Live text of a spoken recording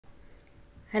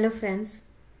Hello friends,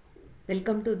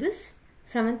 welcome to this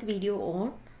 7th video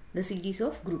on the series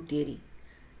of group theory.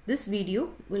 This video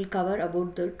will cover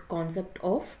about the concept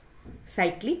of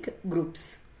cyclic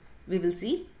groups. We will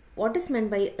see what is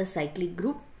meant by a cyclic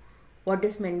group, what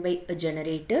is meant by a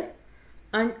generator,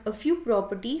 and a few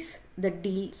properties that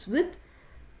deals with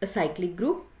a cyclic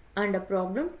group and a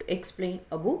problem to explain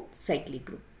about cyclic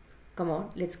group. Come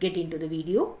on, let's get into the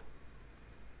video.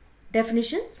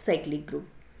 Definition: cyclic group.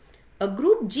 A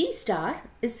group G star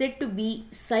is said to be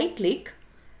cyclic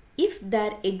if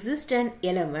there exists an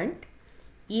element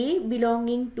A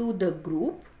belonging to the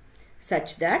group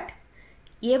such that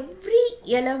every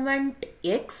element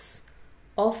X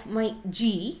of my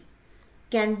G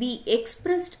can be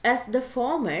expressed as the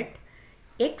format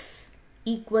X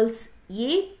equals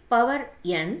A power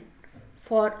n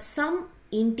for some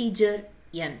integer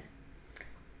n.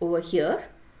 Over here,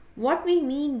 what we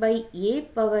mean by A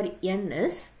power n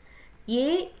is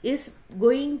A is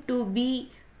going to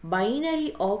be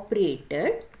binary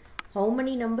operated how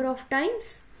many number of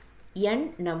times?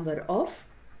 N number of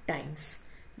times.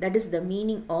 That is the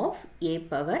meaning of A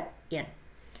power n.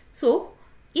 So,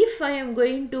 if I am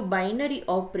going to binary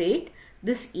operate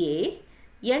this A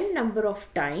n number of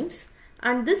times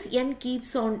and this n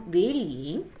keeps on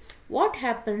varying, what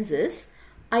happens is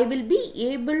I will be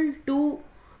able to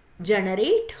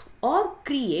generate or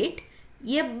create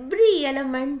every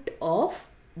element of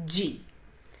G.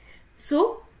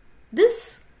 So,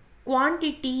 this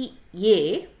quantity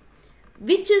A,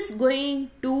 which is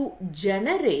going to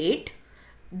generate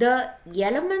the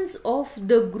elements of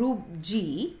the group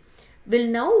G, will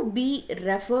now be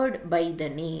referred by the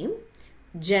name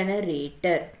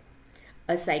generator.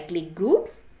 A cyclic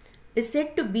group is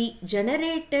said to be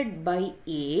generated by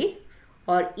A,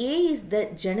 or A is the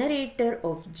generator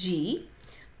of G,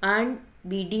 and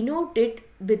we denote it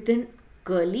within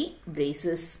curly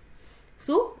braces.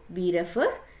 So, we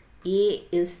refer A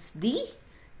is the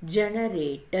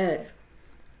generator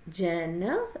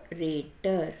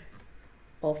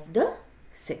of the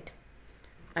set.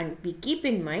 And we keep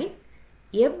in mind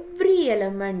every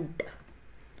element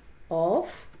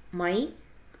of my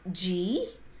G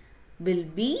will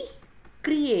be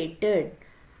created,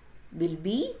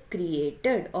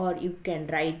 or you can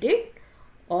write it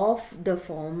of the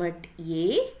format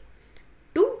A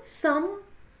to some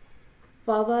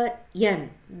power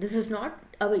n. This is not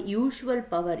our usual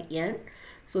power n.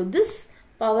 So, this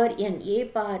power n, A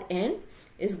power n,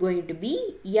 is going to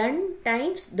be n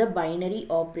times the binary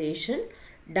operation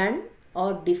done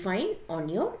or defined on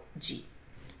your G.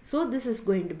 So, this is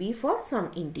going to be for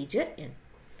some integer n.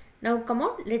 Now, come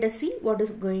on, let us see what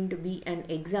is going to be an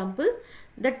example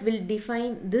that will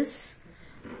define this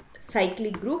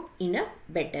cyclic group in a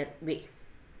better way.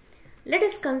 Let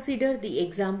us consider the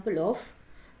example of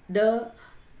the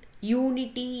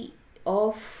unity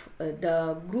of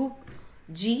the group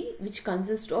G, which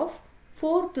consists of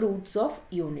 4th roots of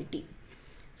unity.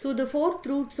 So, the 4th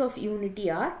roots of unity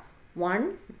are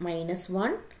 1, minus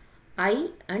 1, I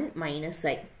and minus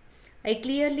I. I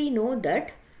clearly know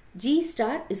that G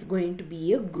star is going to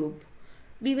be a group.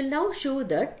 We will now show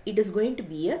that it is going to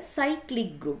be a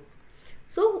cyclic group.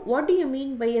 So, what do you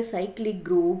mean by a cyclic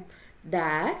group?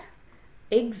 There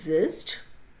exists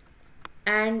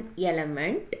an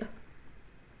element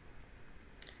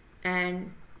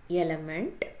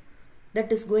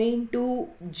that is going to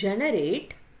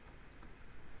generate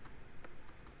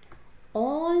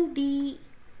all the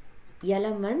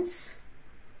elements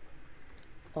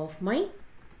of my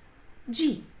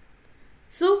G.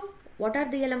 So, what are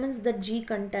the elements that G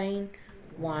contain?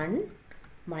 1,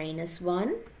 minus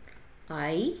 1,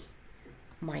 I,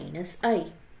 minus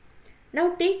I.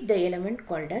 Now, take the element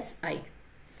called as I.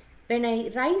 When I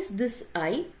raise this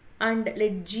I and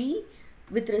let G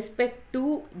with respect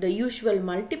to the usual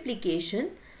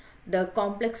multiplication, the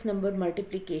complex number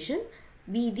multiplication,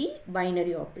 be the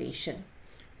binary operation.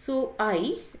 So,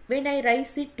 I, when I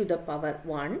raise it to the power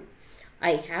 1,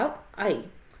 I have I.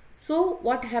 So,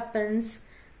 what happens?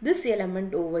 This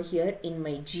element over here in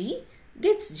my G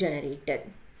gets generated.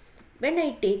 When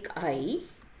I take I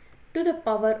to the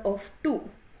power of 2,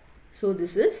 so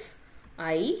this is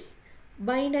I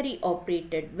binary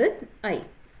operated with I.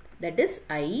 That is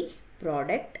I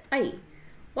product I.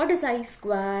 What is I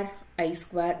square? I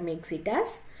square makes it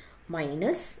as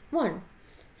minus 1.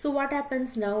 So, what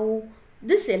happens now?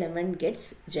 This element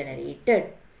gets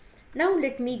generated. Now,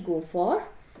 let me go for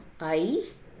I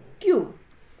cube.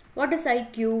 What is I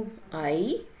cube?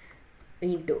 I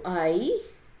into I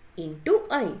into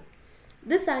I.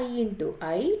 This I into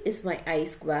I is my I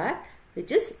square,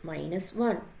 which is minus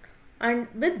 1. And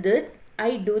with it,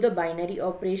 I do the binary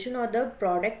operation or the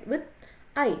product with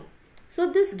I.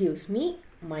 So this gives me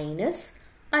minus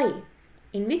I,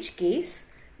 in which case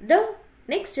the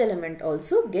next element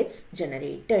also gets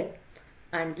generated.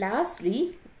 And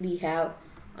lastly, we have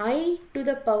I to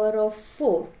the power of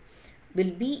 4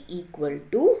 will be equal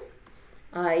to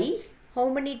I, how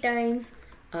many times?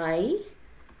 I.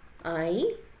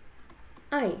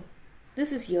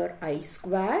 This is your I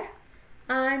square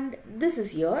and this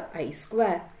is your I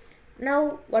square.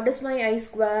 Now what is my I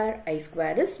square? I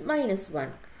square is minus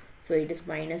 1. So it is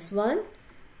minus 1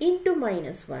 into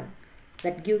minus 1.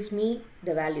 That gives me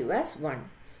the value as 1.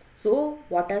 So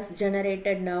what has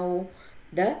generated now?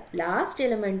 The last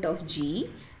element of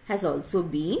G has also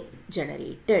been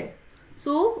generated.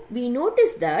 So we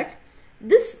notice that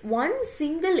this one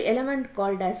single element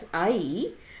called as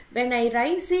I, when I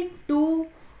raise it to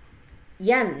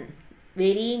n,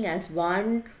 varying as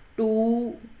 1,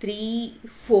 2, 3,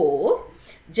 4,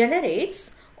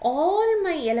 generates all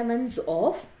my elements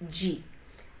of G.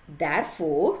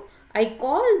 Therefore, I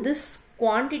call this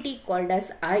quantity called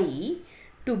as I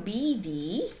to be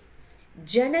the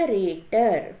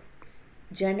generator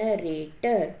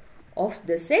of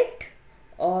the set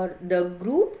or the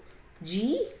group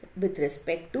G with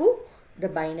respect to the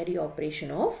binary operation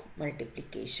of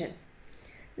multiplication.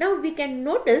 Now we can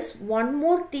notice one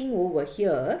more thing over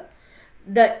here.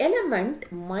 The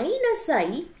element minus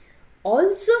I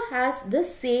also has the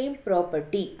same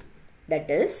property. That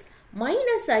is,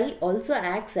 minus I also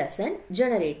acts as an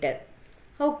generator.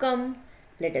 How come?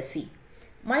 Let us see.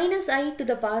 Minus I to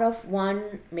the power of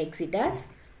 1 makes it as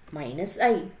minus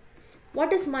I.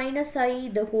 What is minus I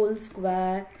the whole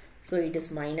square? So it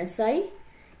is minus I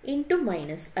into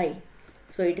minus I.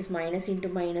 So it is minus into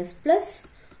minus plus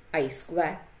I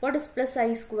square. What is plus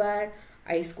I square?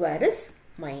 I square is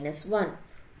minus 1.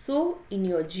 So in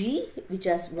your G, which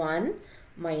has 1,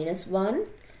 minus 1,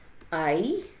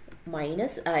 I,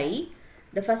 minus I,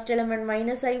 the first element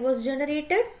minus I was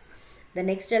generated. The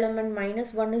next element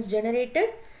minus 1 is generated.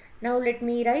 Now let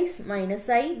me write minus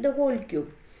I the whole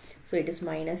cube. So it is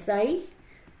minus I,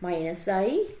 minus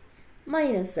I,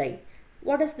 minus I.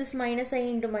 What is this minus I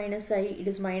into minus I? It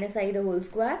is minus I the whole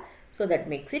square. So that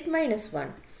makes it minus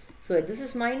 1. So this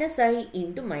is minus I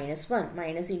into minus 1.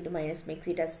 Minus into minus makes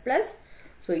it as plus.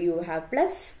 So you have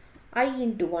plus I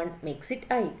into 1 makes it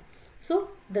I. So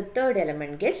the third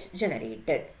element gets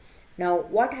generated. Now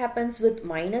what happens with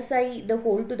minus I the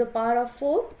whole to the power of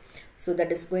 4? So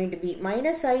that is going to be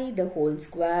minus I the whole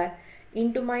square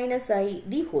into minus I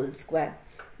the whole square.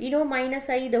 You know minus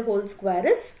I the whole square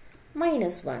is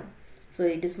minus 1. So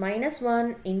it is minus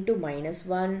 1 into minus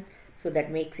 1. So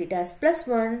that makes it as plus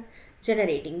 1,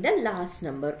 generating the last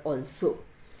number also.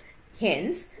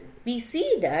 Hence, we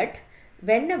see that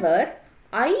whenever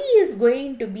I is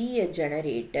going to be a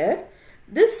generator,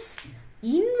 this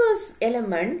inverse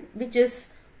element which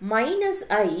is minus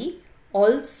I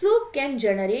also can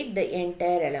generate the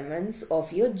entire elements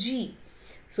of your G.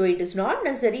 So it is not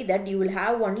necessary that you will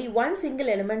have only one single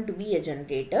element to be a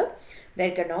generator.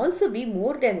 There can also be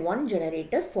more than one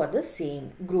generator for the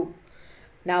same group.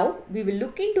 Now we will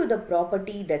look into the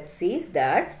property that says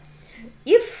that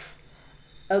if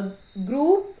a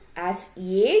group has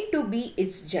A to be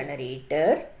its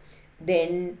generator,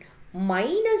 then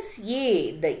minus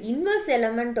A, the inverse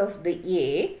element of the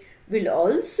A, will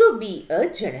also be a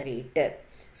generator.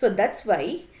 So that's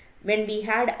why when we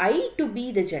had I to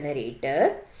be the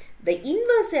generator, the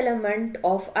inverse element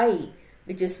of I,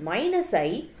 which is minus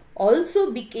I,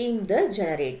 also became the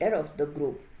generator of the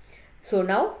group. So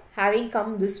now, having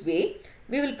come this way,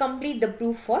 we will complete the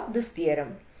proof for this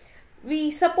theorem.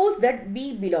 We suppose that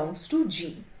B belongs to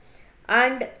G,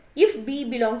 and if B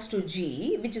belongs to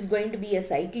G, which is going to be a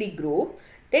cyclic group,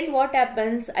 then what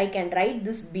happens? I can write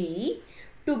this B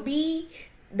to be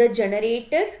the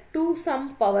generator to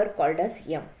some power called as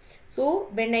M. So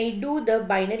when I do the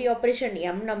binary operation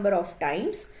M number of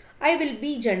times, I will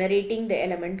be generating the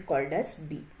element called as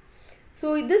B.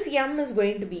 So this M is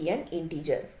going to be an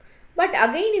integer. But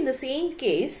again in the same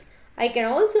case, I can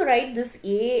also write this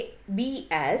B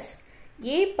as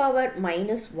A power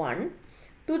minus 1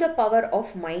 to the power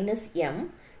of minus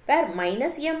M, where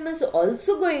minus M is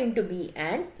also going to be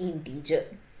an integer.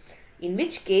 In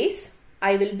which case,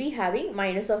 I will be having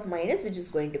minus of minus, which is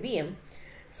going to be M.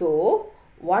 So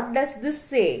what does this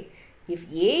say? If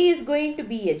A is going to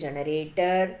be a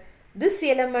generator, this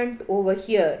element over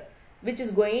here, which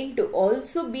is going to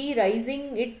also be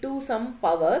rising it to some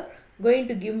power, going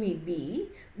to give me B,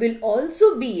 will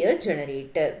also be a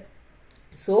generator.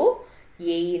 So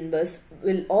A inverse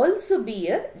will also be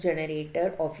a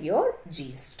generator of your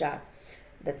G star.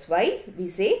 That's why we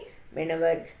say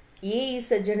Whenever A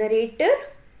is a generator,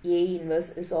 A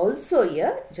inverse is also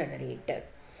a generator.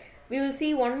 We will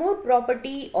see one more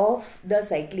property of the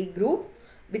cyclic group,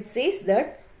 which says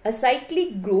that a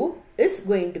cyclic group is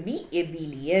going to be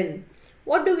abelian.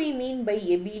 What do we mean by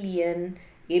abelian?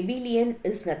 Abelian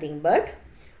is nothing but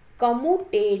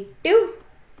commutative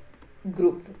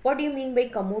group. What do you mean by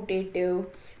commutative?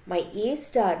 My A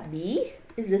star B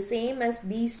is the same as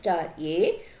B star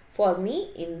A for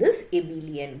me in this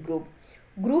abelian group.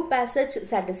 Group as such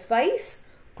satisfies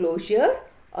closure,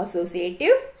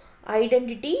 associative,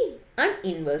 identity and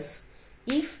inverse.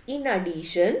 If in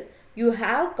addition you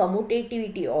have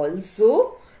commutativity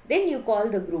also, then you call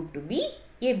the group to be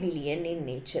abelian in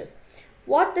nature.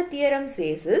 What the theorem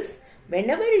says is,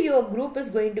 whenever your group is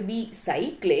going to be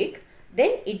cyclic,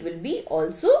 then it will be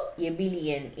also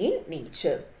abelian in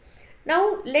nature.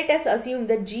 Now let us assume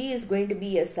that G is going to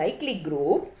be a cyclic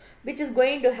group which is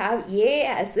going to have A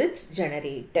as its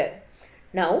generator.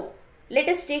 Now let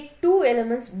us take two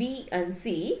elements B and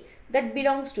C that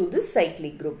belongs to this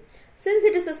cyclic group. Since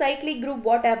it is a cyclic group,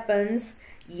 what happens?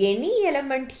 Any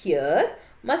element here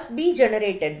must be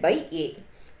generated by A.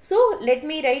 So let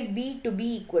me write B to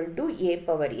be equal to A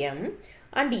power m,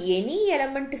 and any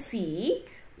element C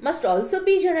must also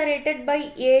be generated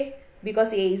by A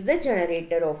because A is the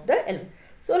generator of the element.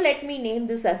 So let me name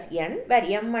this as n, where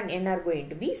m and n are going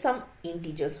to be some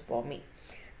integers for me.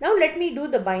 Now let me do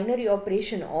the binary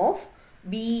operation of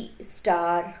B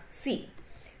star C.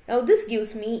 Now this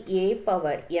gives me A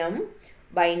power m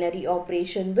binary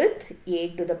operation with A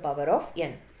to the power of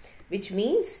n, which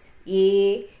means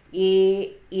A,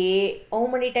 how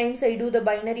many times I do the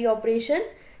binary operation?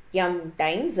 M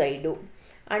times I do.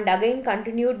 And again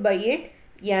continued by it,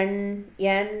 n,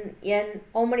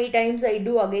 how many times I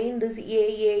do again this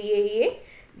A,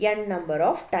 n number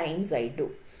of times I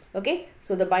do. Okay,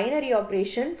 so the binary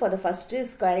operation for the first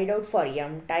is carried out for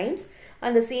m times,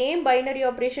 and the same binary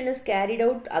operation is carried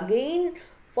out again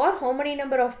for how many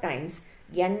number of times?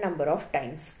 N number of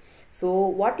times. So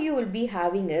what you will be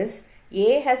having is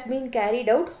A has been carried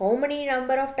out how many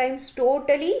number of times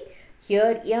totally?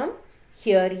 Here m,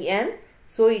 here n.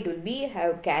 So it will be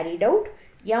have carried out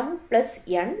m plus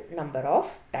n number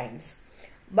of times.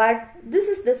 But this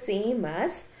is the same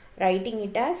as writing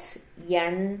it as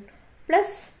n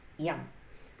plus m.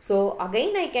 So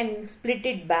again I can split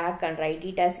it back and write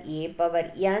it as A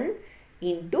power n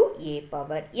into A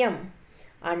power m.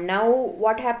 And now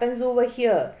what happens over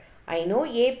here? I know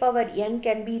A power n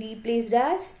can be replaced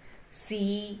as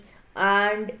C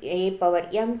and A power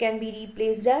m can be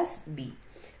replaced as B.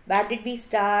 Where did we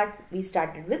start? We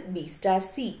started with B star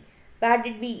C. Where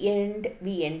did we end?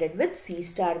 We ended with C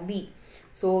star B.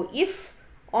 So if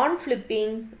on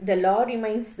flipping the law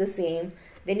remains the same,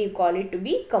 then you call it to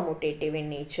be commutative in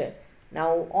nature.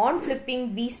 Now on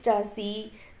flipping B star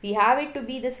C, we have it to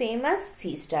be the same as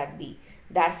C star B.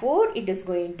 Therefore, it is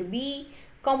going to be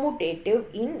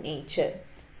commutative in nature.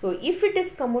 So if it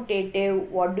is commutative,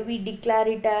 what do we declare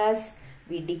it as?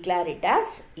 We declare it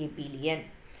as abelian.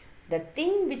 The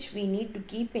thing which we need to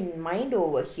keep in mind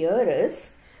over here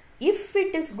is, if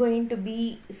it is going to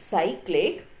be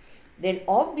cyclic, then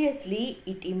obviously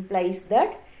it implies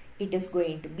that it is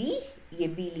going to be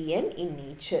abelian in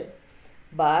nature.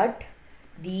 But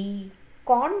the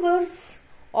converse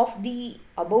of the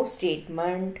above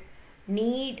statement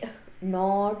need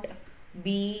not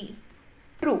be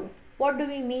true. What do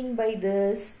we mean by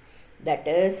this? That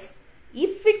is,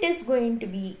 if it is going to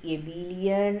be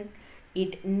abelian,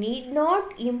 it need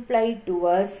not imply to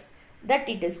us that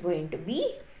it is going to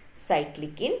be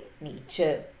cyclic in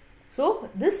nature. So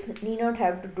this need not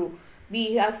have to true.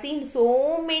 We have seen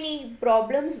so many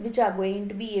problems which are going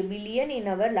to be abelian in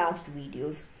our last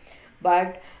videos.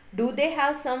 But do they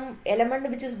have some element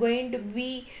which is going to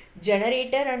be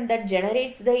generator and that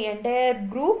generates the entire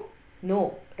group?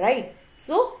 No, right?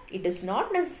 So it is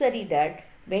not necessary that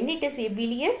when it is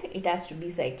abelian, it has to be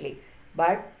cyclic.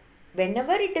 But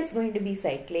whenever it is going to be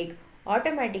cyclic,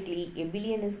 automatically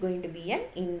abelian is going to be an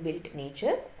inbuilt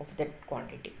nature of that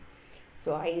quantity.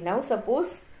 So I now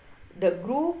suppose the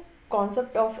group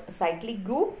concept of cyclic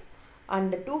group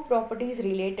and the two properties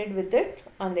related with it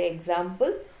on the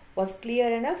example was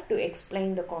clear enough to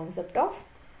explain the concept of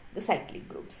the cyclic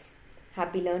groups.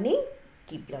 Happy learning,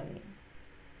 keep learning.